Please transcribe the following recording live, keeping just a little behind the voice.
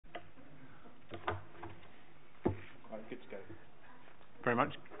very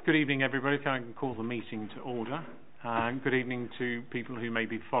much. Good evening, everybody. I can call the meeting to order. Good evening to people who may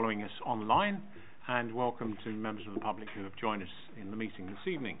be following us online, and welcome to members of the public who have joined us in the meeting this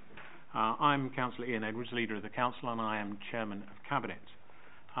evening. I'm Councillor Ian Edwards, Leader of the Council, and I am Chairman of Cabinet.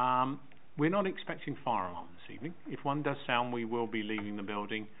 We're not expecting fire alarm this evening. If one does sound, we will be leaving the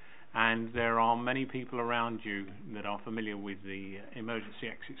building, and there are many people around you that are familiar with the emergency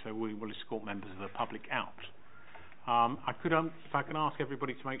exit, so we will escort members of the public out. If I can ask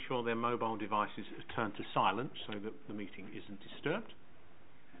everybody to make sure their mobile devices are turned to silent so that the meeting isn't disturbed.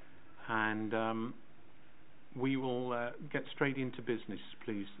 And we will get straight into business,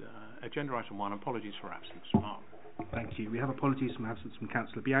 please. Agenda item 1, apologies for absence. Mark. Thank you. We have apologies from absence from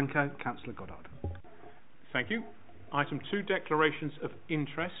Councillor Bianco. Councillor Goddard. Thank you. Item 2, declarations of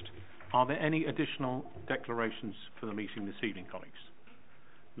interest. Are there any additional declarations for the meeting this evening, colleagues?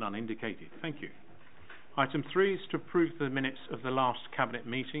 None indicated. Thank you. Item 3 is to approve the minutes of the last Cabinet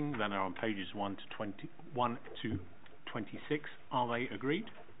meeting. Then are on pages 1 to 26. Are they agreed?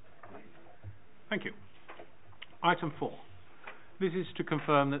 Thank you. Item 4. This is to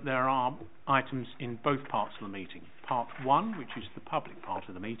confirm that there are items in both parts of the meeting. Part 1, which is the public part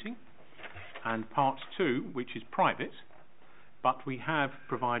of the meeting, and Part 2, which is private, but we have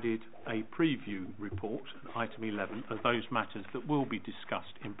provided a preview report, item 11, of those matters that will be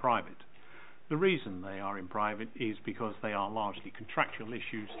discussed in private. The reason they are in private is because they are largely contractual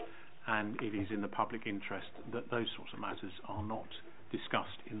issues, and it is in the public interest that those sorts of matters are not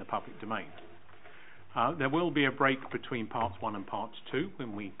discussed in the public domain. There will be a break between Parts 1 and Part 2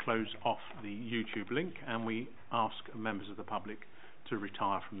 when we close off the YouTube link and we ask members of the public to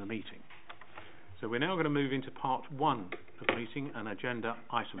retire from the meeting. So we're now going to move into Part 1 of the meeting and agenda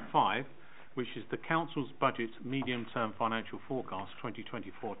item 5, which is the Council's Budget Medium-Term Financial Forecast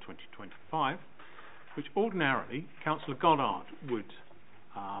 2024-2025, which ordinarily Councillor Goddard would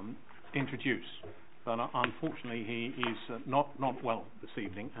introduce, but unfortunately he is not well this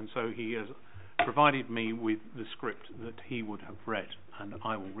evening, and so he has provided me with the script that he would have read, and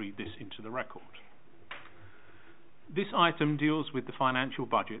I will read this into the record. This item deals with the financial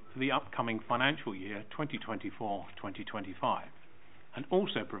budget for the upcoming financial year 2024-2025. and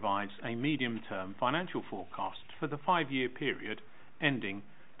also provides a medium-term financial forecast for the 5-year period ending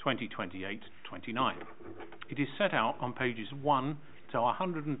 2028-29. It is set out on pages 1 to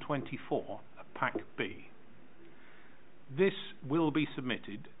 124 of Pack B. This will be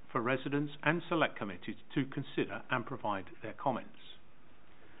submitted for residents and select committees to consider and provide their comments.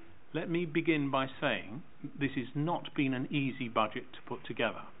 Let me begin by saying this has not been an easy budget to put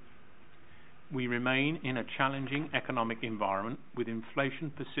together. We remain in a challenging economic environment with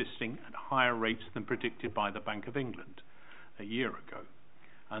inflation persisting at higher rates than predicted by the Bank of England a year ago.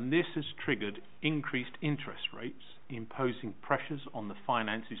 And this has triggered increased interest rates, imposing pressures on the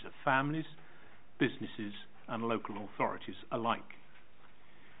finances of families, businesses and local authorities alike.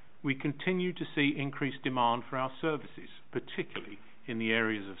 We continue to see increased demand for our services, particularly in the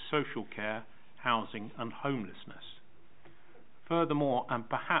areas of social care, housing and homelessness. Furthermore, and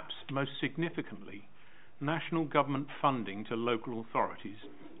perhaps most significantly, national government funding to local authorities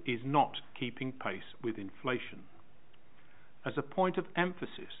is not keeping pace with inflation. As a point of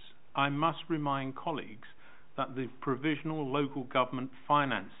emphasis, I must remind colleagues that the provisional local government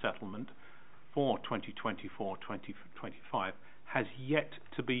finance settlement for 2024-2025 has yet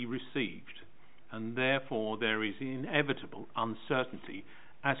to be received, and therefore there is inevitable uncertainty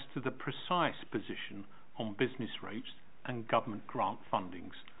as to the precise position on business rates and government grant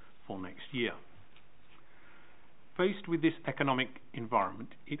fundings for next year. Faced with this economic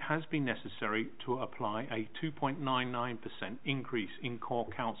environment, it has been necessary to apply a 2.99% increase in core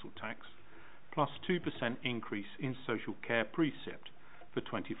council tax plus 2% increase in social care precept for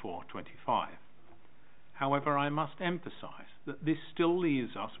 24-25. However, I must emphasise that this still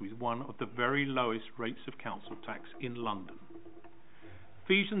leaves us with one of the very lowest rates of council tax in London.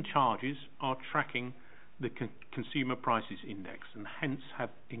 Fees and charges are tracking the Consumer Prices Index and hence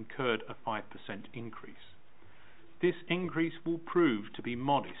have incurred a 5% increase. This increase will prove to be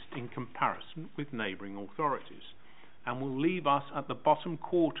modest in comparison with neighbouring authorities and will leave us at the bottom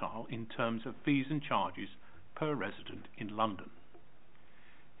quartile in terms of fees and charges per resident in London.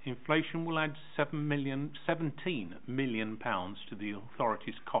 Inflation will add £17 million to the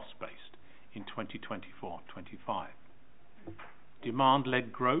authority's cost base in 2024-25.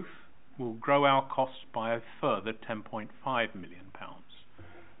 Demand-led growth will grow our costs by a further £10.5 million.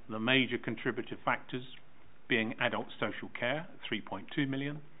 The major contributive factors being adult social care at 3.2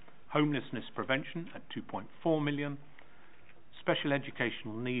 million, homelessness prevention at 2.4 million, special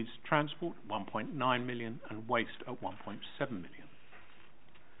educational needs transport 1.9 million and waste at 1.7 million.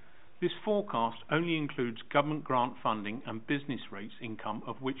 This forecast only includes government grant funding and business rates income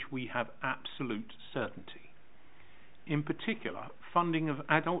of which we have absolute certainty. In particular, funding of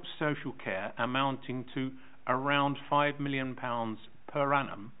adult social care amounting to around £5 million per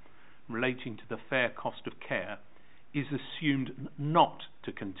annum relating to the fair cost of care is assumed not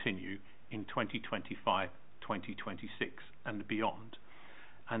to continue in 2025, 2026 and beyond.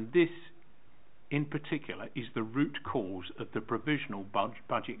 And this in particular is the root cause of the provisional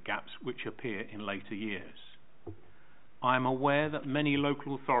budget gaps which appear in later years. I am aware that many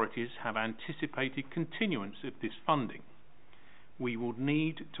local authorities have anticipated continuance of this funding. We will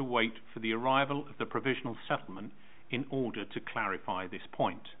need to wait for the arrival of the provisional settlement in order to clarify this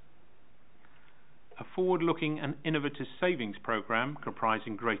point. A forward-looking and innovative savings programme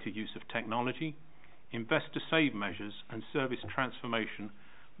comprising greater use of technology, investor-save measures and service transformation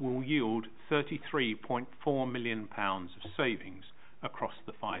will yield £33.4 million of savings across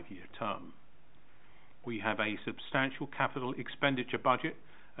the 5-year term. We have a substantial capital expenditure budget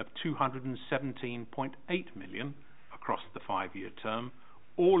of £217.8 million across the 5-year term,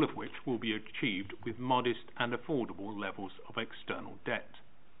 all of which will be achieved with modest and affordable levels of external debt.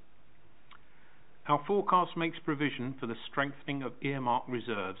 Our forecast makes provision for the strengthening of earmarked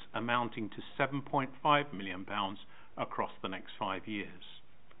reserves amounting to £7.5 million across the next 5 years.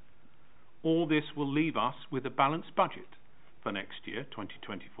 All this will leave us with a balanced budget for next year,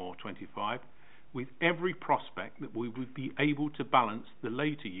 2024-25, with every prospect that we would be able to balance the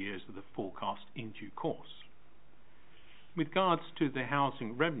later years of the forecast in due course. With regards to the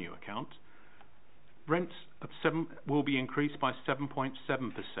housing revenue account, rents will be increased by 7.7%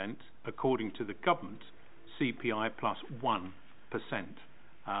 according to the government CPI plus 1%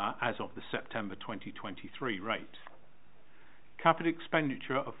 as of the September 2023 rate. Capital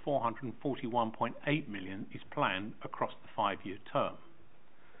expenditure of £441.8 million is planned across the 5-year term.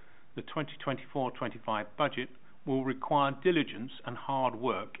 The 2024-25 budget will require diligence and hard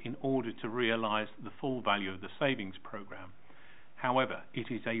work in order to realise the full value of the savings programme. However,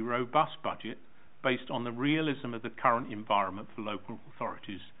 it is a robust budget based on the realism of the current environment for local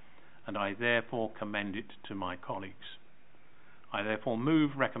authorities, and I therefore commend it to my colleagues. I therefore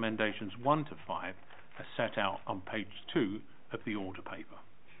move recommendations 1 to 5 as set out on page 2 of the order paper.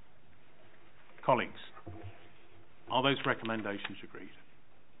 Colleagues, are those recommendations agreed?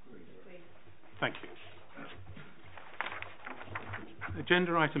 Thank you.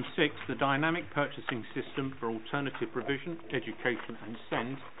 Agenda item 6, the dynamic purchasing system for alternative provision, education and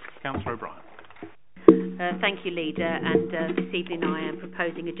SEND. Councillor O'Brien. Thank you, Leader. And this evening I am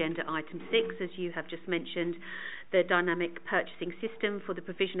proposing agenda item 6, as you have just mentioned, the dynamic purchasing system for the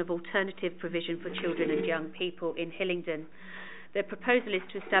provision of alternative provision for children and young people in Hillingdon. The proposal is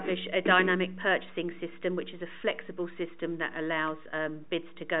to establish a dynamic purchasing system, which is a flexible system that allows bids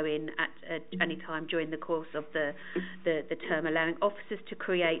to go in at any time during the course of the term, allowing officers to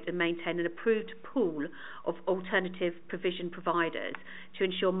create and maintain an approved pool of alternative provision providers to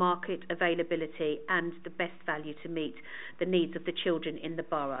ensure market availability and the best value to meet the needs of the children in the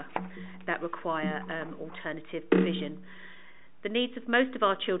borough that require alternative provision. The needs of most of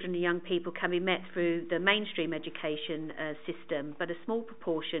our children and young people can be met through the mainstream education system, but a small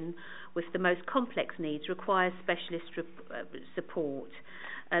proportion with the most complex needs requires specialist support,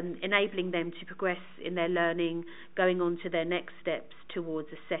 enabling them to progress in their learning, going on to their next steps towards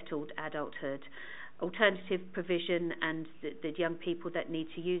a settled adulthood. Alternative provision and the young people that need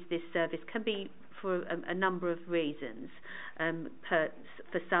to use this service can be for a number of reasons. For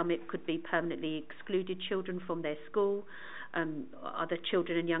some, it could be permanently excluded children from their school. Other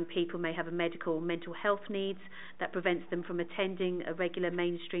children and young people may have a medical or mental health needs that prevents them from attending a regular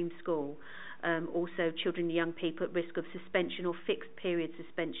mainstream school. Also, children and young people at risk of suspension or fixed period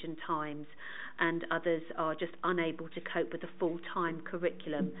suspension times, and others are just unable to cope with a full-time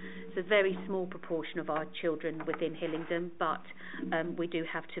curriculum. It's a very small proportion of our children within Hillingdon, but we do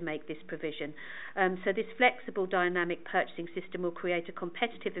have to make this provision. So this flexible dynamic purchasing system will create a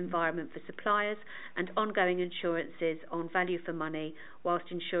competitive environment for suppliers and ongoing assurances on value for money, whilst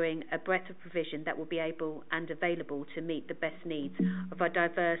ensuring a breadth of provision that will be able and available to meet the best needs of a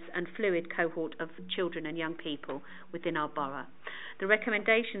diverse and fluid cohort of children and young people within our borough. The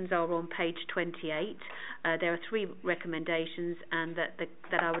recommendations are on page 28. There are 3 recommendations and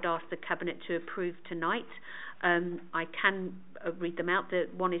that I would ask the Cabinet to approve tonight. I can read them out.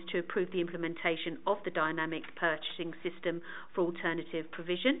 One is to approve the implementation of the dynamic purchasing system for alternative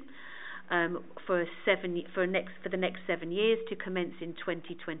provision. for the next 7 years to commence in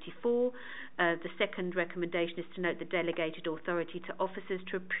 2024. The second recommendation is to note the delegated authority to officers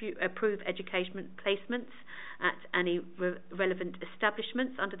to approve education placements at any relevant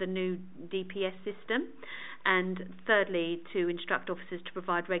establishments under the new DPS system. And thirdly, to instruct officers to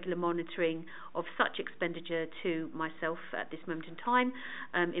provide regular monitoring of such expenditure to myself at this moment in time,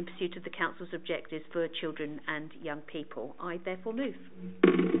 in pursuit of the Council's objectives for children and young people. I therefore move.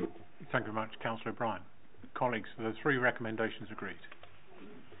 Thank you very much, Councillor O'Brien. Colleagues, the three recommendations agreed.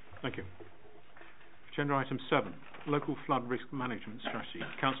 Thank you. Agenda item 7, Local Flood Risk Management Strategy.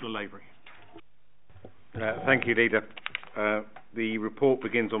 Councillor Lavery. Thank you, Leader. The report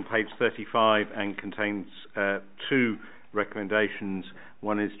begins on page 35 and contains two recommendations.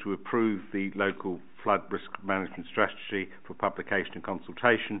 One is to approve the Local Flood Risk Management Strategy for publication and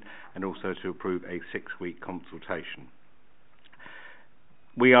consultation, and also to approve a 6-week consultation.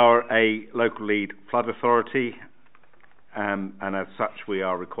 We are a local lead flood authority, and as such we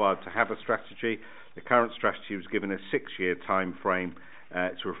are required to have a strategy. The current strategy was given a 6-year time frame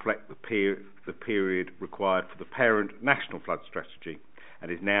to reflect the period required for the parent national flood strategy,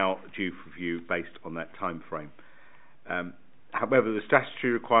 and is now due for review based on that time frame. However, the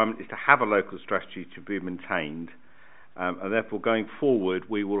statutory requirement is to have a local strategy to be maintained, and therefore going forward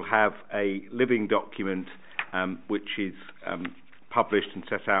we will have a living document which is published and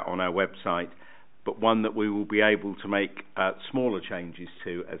set out on our website, but one that we will be able to make smaller changes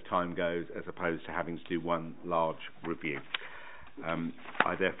to as time goes, as opposed to having to do one large review.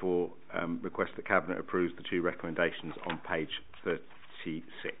 I therefore request that Cabinet approves the two recommendations on page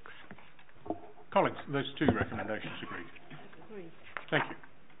 36. Colleagues, those two recommendations agreed. Thank you.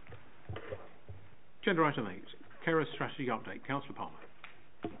 Agenda item 8, Carer Strategy Update. Councillor Palmer.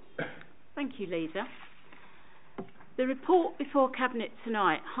 Thank you, Leader. The report before Cabinet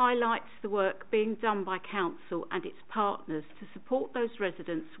tonight highlights the work being done by Council and its partners to support those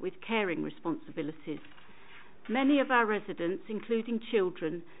residents with caring responsibilities. Many of our residents, including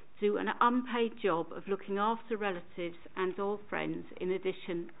children, do an unpaid job of looking after relatives and or friends in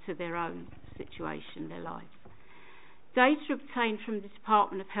addition to their own situation, their lives. Data obtained from the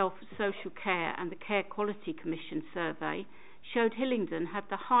Department of Health and Social Care and the Care Quality Commission survey showed Hillingdon had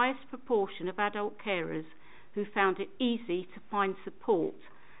the highest proportion of adult carers who found it easy to find support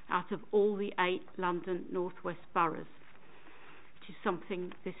out of all the 8 London North West boroughs, which is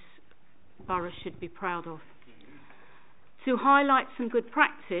something this borough should be proud of. To highlight some good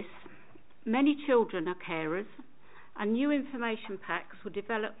practice, many children are carers, and new information packs were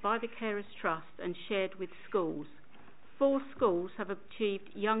developed by the Carers Trust and shared with schools. 4 schools have achieved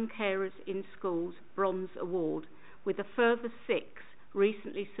Young Carers in Schools Bronze Award, with a further 6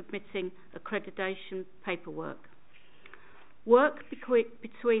 recently submitting accreditation paperwork. Work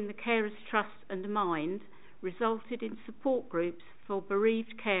between the Carers Trust and Mind resulted in support groups for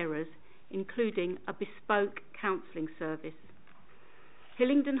bereaved carers, including a bespoke counselling service.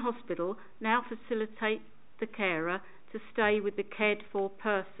 Hillingdon Hospital now facilitates the carer to stay with the cared for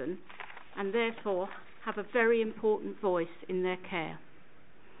person and therefore have a very important voice in their care.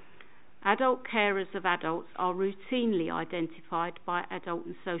 Adult carers of adults are routinely identified by Adult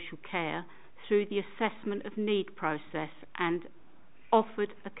and Social Care through the assessment of need process and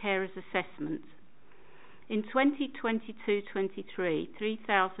offered a carer's assessment. In 2022-23,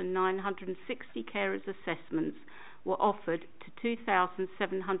 3,960 carers assessments were offered to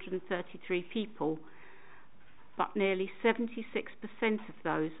 2,733 people, but nearly 76% of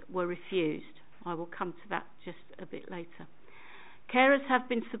those were refused. I will come to that just a bit later. Carers have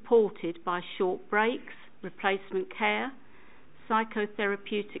been supported by short breaks, replacement care,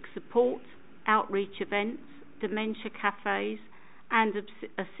 psychotherapeutic support, outreach events, dementia cafes, and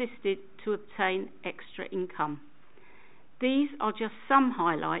assisted to obtain extra income. These are just some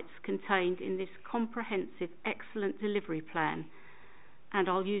highlights contained in this comprehensive excellent delivery plan, and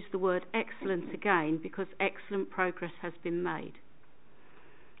I'll use the word excellent again because excellent progress has been made.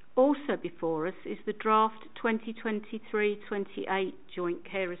 Also before us is the draft 2023-28 Joint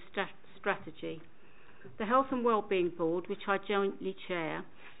Carers Strategy. The Health and Wellbeing Board, which I jointly chair,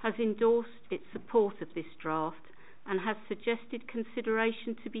 has endorsed its support of this draft and has suggested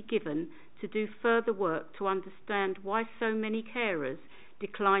consideration to be given to do further work to understand why so many carers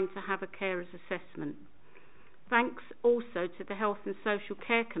decline to have a carer's assessment. Thanks also to the Health and Social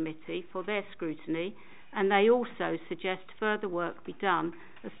Care Committee for their scrutiny, and they also suggest further work be done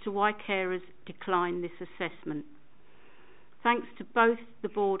as to why carers decline this assessment. Thanks to both the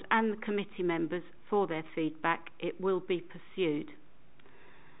board and the committee members for their feedback, it will be pursued.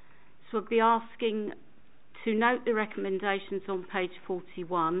 So I'll be asking to note the recommendations on page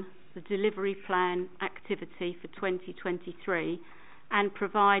 41 the delivery plan activity for 2023 and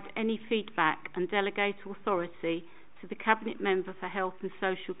provide any feedback and delegate authority to the Cabinet Member for Health and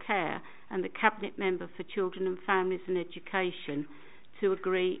Social Care and the Cabinet Member for Children and Families and Education to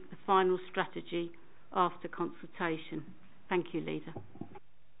agree the final strategy after consultation. Thank you, Leader.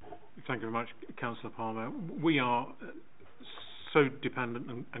 Thank you very much, Councillor Palmer. We are so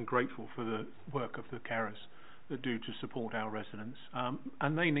dependent and grateful for the work of the carers that do to support our residents,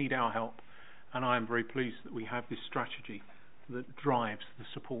 and they need our help, and I am very pleased that we have this strategy that drives the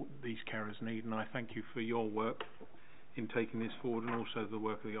support that these carers need, and I thank you for your work in taking this forward and also the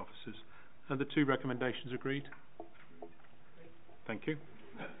work of the officers. Are the two recommendations agreed? Thank you.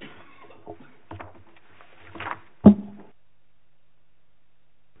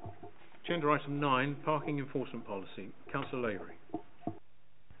 Agenda item 9, parking enforcement policy. Councillor Lavery.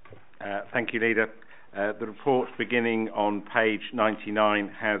 Thank you, Leader. The report beginning on page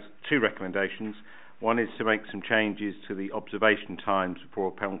 99 has two recommendations. One is to make some changes to the observation times before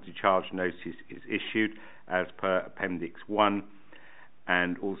a penalty charge notice is issued as per Appendix 1,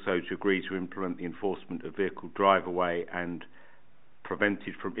 and also to agree to implement the enforcement of vehicle drive-away and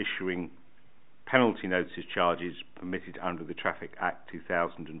prevented from issuing penalty notice charges permitted under the Traffic Act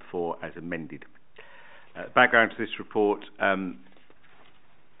 2004 as amended. Background to this report,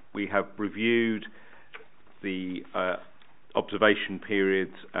 we have reviewed the observation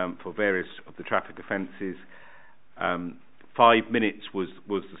periods for various of the traffic offences. 5 minutes was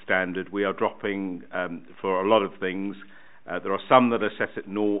the standard. We are dropping for a lot of things. There are some that are set at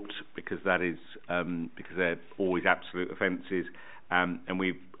naught because that is because they're always absolute offences, and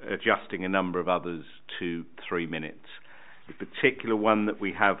we're adjusting a number of others to 3 minutes. The particular one that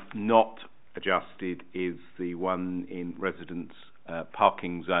we have not adjusted is the one in residence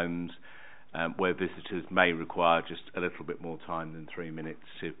parking zones, where visitors may require just a little bit more time than 3 minutes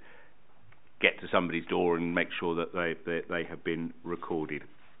to get to somebody's door and make sure that they have been recorded.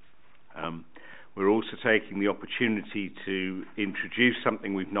 We're also taking the opportunity to introduce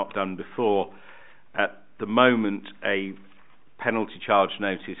something we've not done before. At the moment, a penalty charge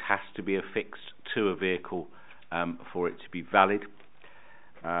notice has to be affixed to a vehicle for it to be valid.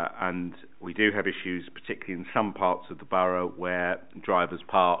 And we do have issues, particularly in some parts of the borough, where drivers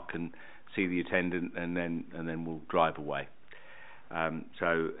park and see the attendant and then will drive away.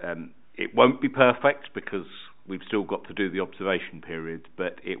 So it won't be perfect because we've still got to do the observation period,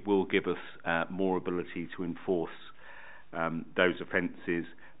 but it will give us more ability to enforce those offences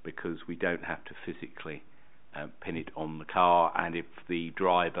because we don't have to physically pin it on the car, and if the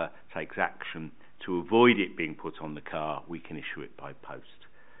driver takes action to avoid it being put on the car, we can issue it by post.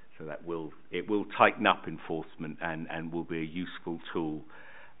 So that will tighten up enforcement and will be a useful tool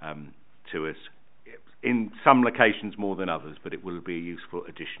to us. In some locations more than others, but it will be a useful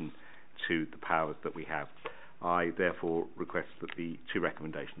addition to the powers that we have. I therefore request that the two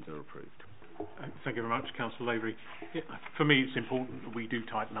recommendations are approved. Thank you very much, Councillor Lavery. For me, it's important that we do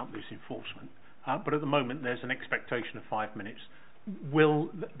tighten up this enforcement, but at the moment there's an expectation of 5 minutes. Will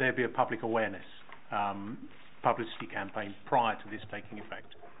there be a public awareness publicity campaign prior to this taking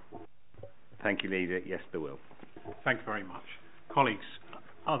effect? Thank you, Leader. Yes, there will. Thank you very much. Colleagues,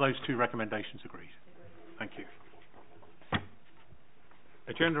 are those two recommendations agreed? Thank you.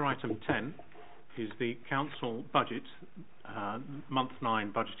 Agenda item 10 is the Council Budget, Month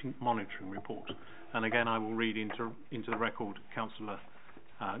 9 Budgeting Monitoring Report. And again, I will read into the record Councillor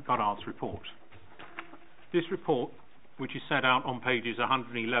Goddard's report. This report, which is set out on pages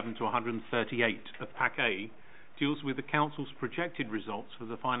 111 to 138 of Pack A, deals with the Council's projected results for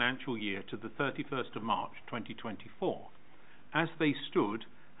the financial year to the 31st of March 2024, as they stood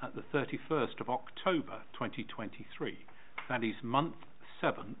at the 31st of October 2023, that is month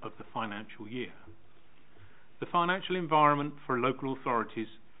 7 of the financial year. The financial environment for local authorities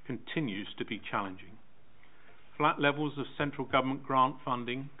continues to be challenging. Flat levels of central government grant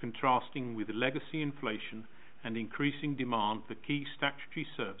funding contrasting with legacy inflation and increasing demand for key statutory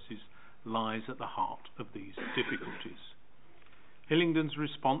services lies at the heart of these difficulties. Hillingdon's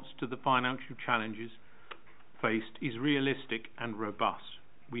response to the financial challenges faced is realistic and robust.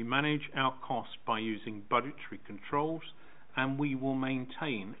 We manage our costs by using budgetary controls, and we will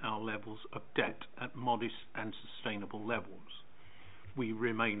maintain our levels of debt at modest and sustainable levels. We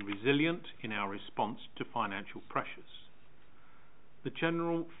remain resilient in our response to financial pressures. The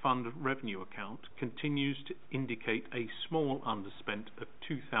General Fund Revenue Account continues to indicate a small underspent of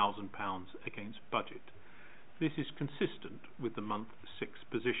 £2,000 against budget. This is consistent with the month 6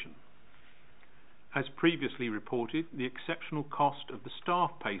 position. As previously reported, the exceptional cost of the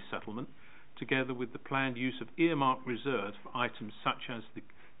staff pay settlement, together with the planned use of earmarked reserves for items such as the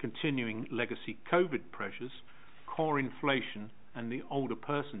continuing legacy COVID pressures, core inflation and the older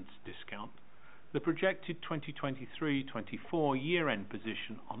persons discount, the projected 2023-24 year-end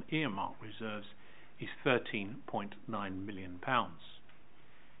position on earmark reserves is £13.9 million.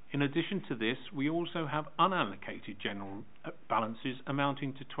 In addition to this, we also have unallocated general balances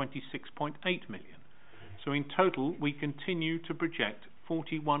amounting to £26.8 million. So in total, we continue to project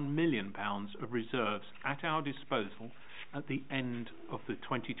 £41 million of reserves at our disposal at the end of the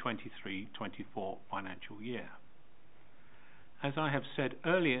 2023-24 financial year. As I have said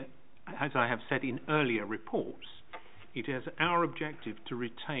in earlier reports, it is our objective to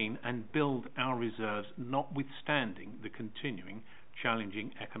retain and build our reserves notwithstanding the continuing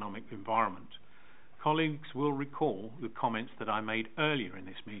challenging economic environment. Colleagues will recall the comments that I made earlier in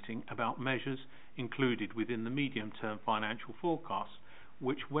this meeting about measures included within the medium-term financial forecast,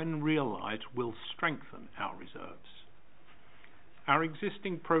 which when realised will strengthen our reserves. Our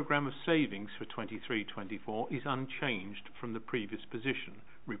existing programme of savings for 23-24 is unchanged from the previous position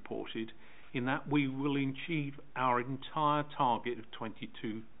reported, in that we will achieve our entire target of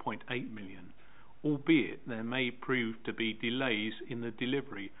 £22.8 million, albeit there may prove to be delays in the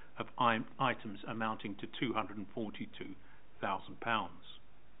delivery of items amounting to £242,000.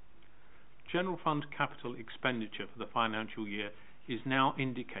 General Fund capital expenditure for the financial year is now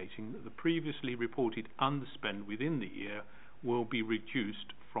indicating that the previously reported underspend within the year will be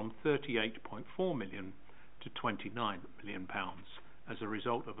reduced from £38.4 million to £29 million as a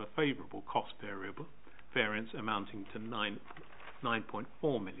result of a favourable cost variance amounting to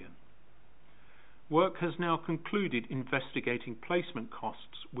 £9.4 million. Work has now concluded investigating placement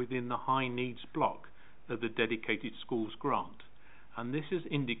costs within the high needs block of the dedicated schools grant, and this has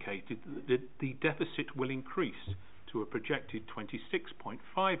indicated that the deficit will increase to a projected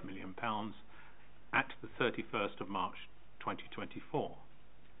 £26.5 million at the 31st of March 2024.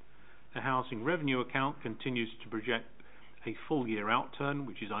 The housing revenue account continues to project a full year outturn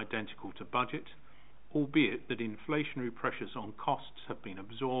which is identical to budget, albeit that inflationary pressures on costs have been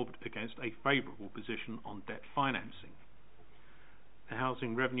absorbed against a favourable position on debt financing. The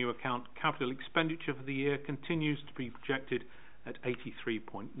housing revenue account capital expenditure for the year continues to be projected at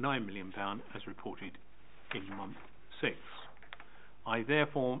 £83.9 million as reported in month 6. I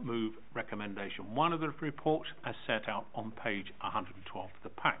therefore move recommendation 1 of the report as set out on page 112 of the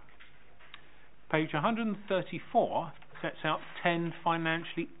pack. Page 134 sets out 10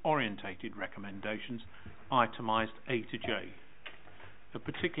 financially orientated recommendations itemised A to J. Of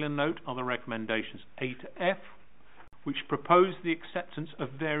particular note are the recommendations A to F, which propose the acceptance of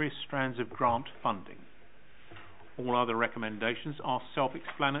various strands of grant funding. All other recommendations are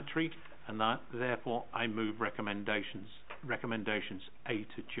self-explanatory, and therefore I move recommendations A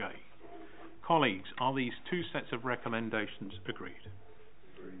to J. Colleagues, are these two sets of recommendations agreed?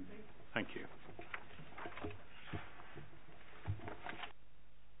 Agreed. Thank you.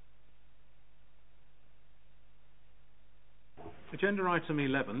 Agenda item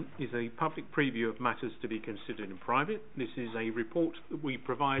 11 is a public preview of matters to be considered in private. This is a report that we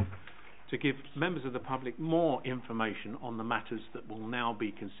provide to give members of the public more information on the matters that will now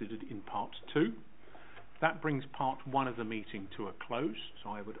be considered in part 2. That brings part 1 of the meeting to a close,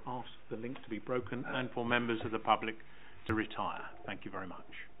 so I would ask the link to be broken and for members of the public to retire. Thank you very much.